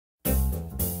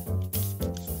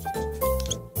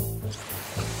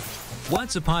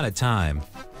Once upon a time,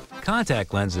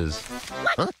 contact lenses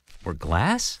were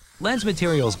glass. Lens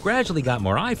materials gradually got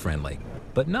more eye-friendly,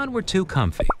 but none were too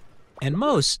comfy. And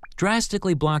most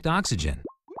drastically blocked oxygen,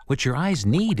 which your eyes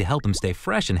need to help them stay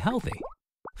fresh and healthy.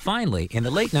 Finally, in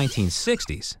the late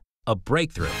 1960s, a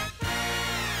breakthrough.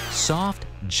 Soft,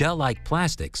 gel-like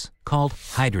plastics called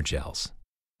hydrogels.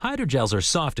 Hydrogels are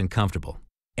soft and comfortable,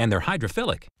 and they're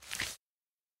hydrophilic.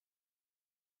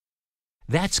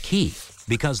 That's key,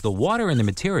 because the water in the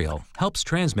material helps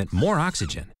transmit more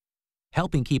oxygen,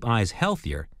 helping keep eyes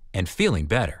healthier and feeling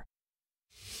better.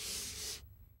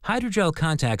 Hydrogel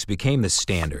contacts became the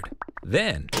standard.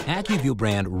 Then, Acuvue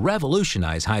brand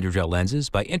revolutionized hydrogel lenses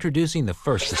by introducing the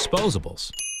first disposables.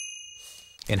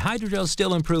 And hydrogels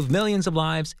still improve millions of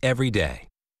lives every day.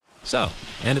 So,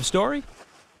 end of story?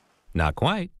 Not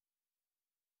quite.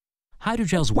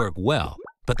 Hydrogels work well,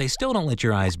 but they still don't let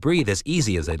your eyes breathe as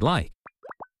easy as they'd like.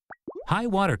 High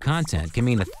water content can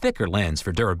mean a thicker lens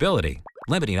for durability,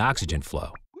 limiting oxygen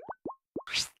flow.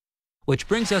 Which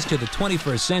brings us to the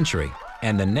 21st century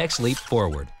and the next leap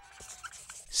forward.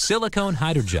 Silicone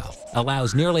hydrogel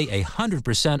allows nearly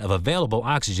 100% of available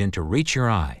oxygen to reach your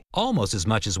eye, almost as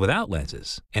much as without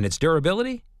lenses, and its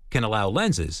durability can allow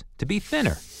lenses to be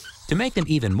thinner. To make them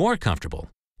even more comfortable,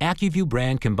 Acuvue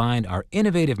brand combined our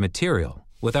innovative material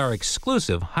with our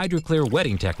exclusive HydroClear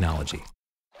wetting technology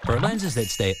for lenses that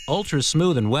stay ultra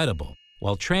smooth and wettable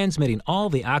while transmitting all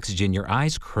the oxygen your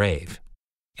eyes crave.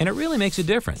 And it really makes a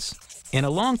difference. In a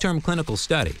long-term clinical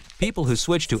study, people who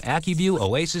switched to Acuvue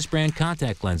Oasis brand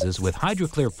contact lenses with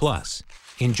HydroClear Plus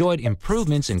enjoyed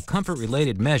improvements in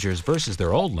comfort-related measures versus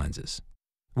their old lenses.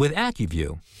 With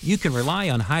Acuvue, you can rely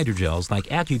on hydrogels like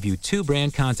Acuvue 2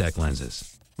 brand contact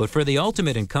lenses. But for the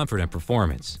ultimate in comfort and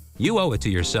performance, you owe it to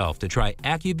yourself to try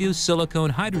Acuvue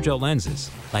silicone hydrogel lenses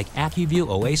like Acuvue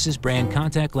Oasis brand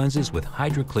contact lenses with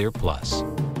HydroClear Plus.